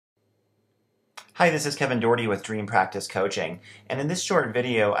Hi, this is Kevin Doherty with Dream Practice Coaching, and in this short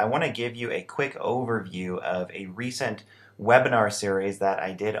video I want to give you a quick overview of a recent webinar series that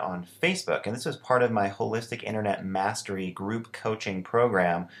I did on Facebook, and this was part of my Holistic Internet Mastery group coaching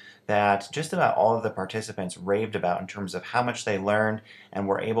program that just about all of the participants raved about in terms of how much they learned and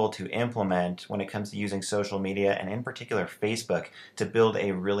were able to implement when it comes to using social media and in particular Facebook to build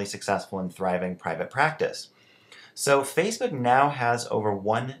a really successful and thriving private practice. So Facebook now has over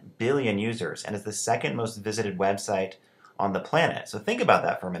 1 billion users and is the second most visited website on the planet. So think about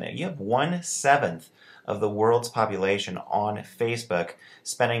that for a minute. You have 1/7 of the world's population on Facebook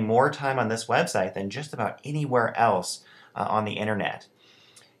spending more time on this website than just about anywhere else on the internet.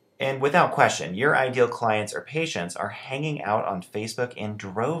 And without question, your ideal clients or patients are hanging out on Facebook in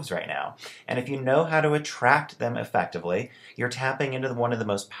droves right now. And if you know how to attract them effectively, you're tapping into one of the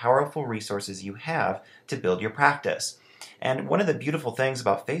most powerful resources you have to build your practice. And one of the beautiful things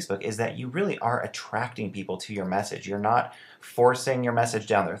about Facebook is that you really are attracting people to your message. You're not forcing your message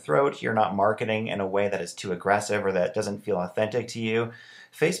down their throat. You're not marketing in a way that is too aggressive or that doesn't feel authentic to you.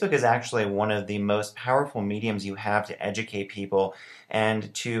 Facebook is actually one of the most powerful mediums you have to educate people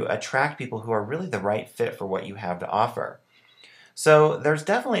and to attract people who are really the right fit for what you have to offer. So there's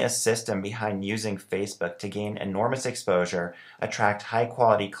definitely a system behind using Facebook to gain enormous exposure, attract high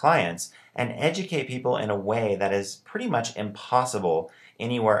quality clients, and educate people in a way that is pretty much impossible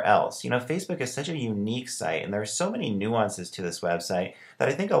anywhere else. Facebook is such a unique site and there's so many nuances to this website that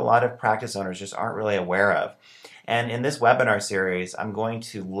I think a lot of practice owners just aren't really aware of. And in this webinar series, I'm going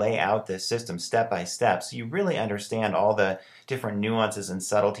to lay out this system step by step so you really understand all the different nuances and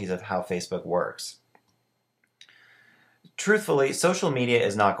subtleties of how Facebook works. Truthfully, social media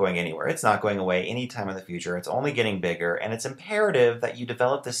is not going anywhere. It's not going away anytime in the future. It's only getting bigger, and it's imperative that you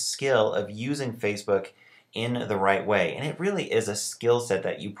develop the skill of using Facebook in the right way. And it really is a skill set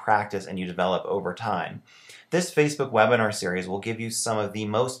that you practice and you develop over time. This Facebook webinar series will give you some of the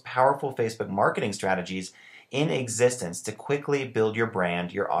most powerful Facebook marketing strategies in existence to quickly build your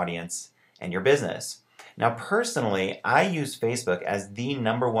brand, your audience, and your business. Now, personally, I use Facebook as the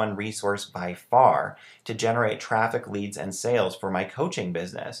 #1 resource by far to generate traffic, leads, and sales for my coaching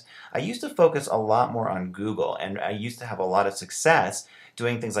business. I used to focus a lot more on Google, and I used to have a lot of success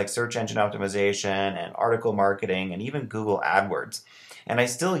doing things like search engine optimization and article marketing and even Google AdWords. And I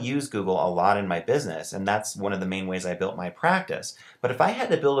still use Google a lot in my business, and that's one of the main ways I built my practice. But if I had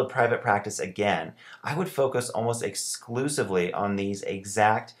to build a private practice again, I would focus almost exclusively on these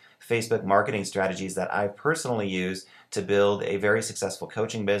exact Facebook marketing strategies that I personally use to build a very successful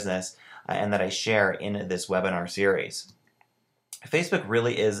coaching business and that I share in this webinar series. Facebook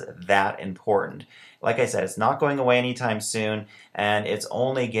really is that important. Like I said, it's not going away anytime soon, and it's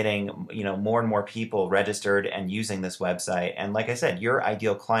only getting more and more people registered and using this website. And like I said, your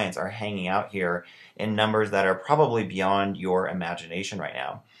ideal clients are hanging out here in numbers that are probably beyond your imagination right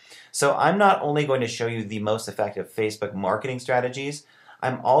now. So I'm not only going to show you the most effective Facebook marketing strategies,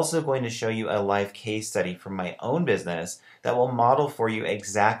 I'm also going to show you a live case study from my own business that will model for you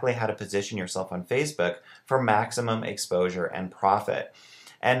exactly how to position yourself on Facebook for maximum exposure and profit.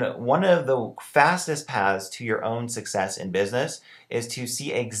 And one of the fastest paths to your own success in business is to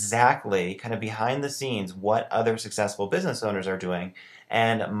see exactly kind of behind the scenes what other successful business owners are doing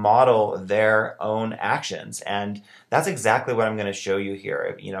and model their own actions. And that's exactly what I'm going to show you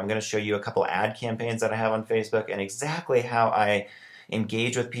here. I'm going to show you a couple ad campaigns that I have on Facebook and exactly how I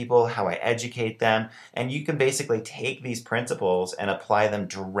engage with people, how I educate them, and you can basically take these principles and apply them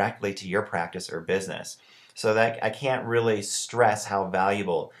directly to your practice or business. So that I can't really stress how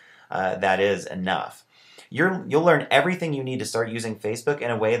valuable that is enough. You'll learn everything you need to start using Facebook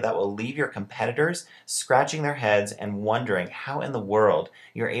in a way that will leave your competitors scratching their heads and wondering how in the world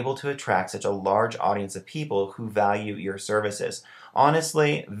you're able to attract such a large audience of people who value your services.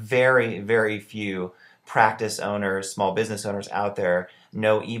 Honestly, very, very few practice owners, small business owners out there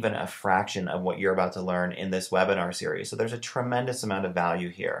know even a fraction of what you're about to learn in this webinar series. So there's a tremendous amount of value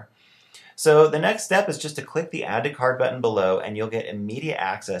here. So the next step is just to click the Add to Cart button below and you'll get immediate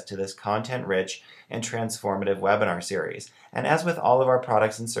access to this content-rich and transformative webinar series. And as with all of our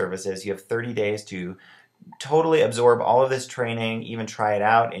products and services, you have 30 days to totally absorb all of this training, even try it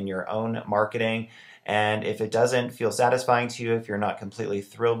out in your own marketing. And if it doesn't feel satisfying to you, if you're not completely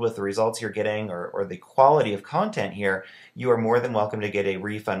thrilled with the results you're getting or the quality of content here, you are more than welcome to get a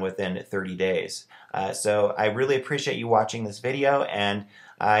refund within 30 days. So I really appreciate you watching this video, and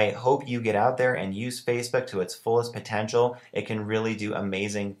I hope you get out there and use Facebook to its fullest potential. It can really do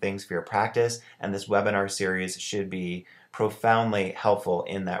amazing things for your practice, and this webinar series should be profoundly helpful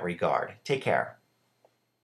in that regard. Take care.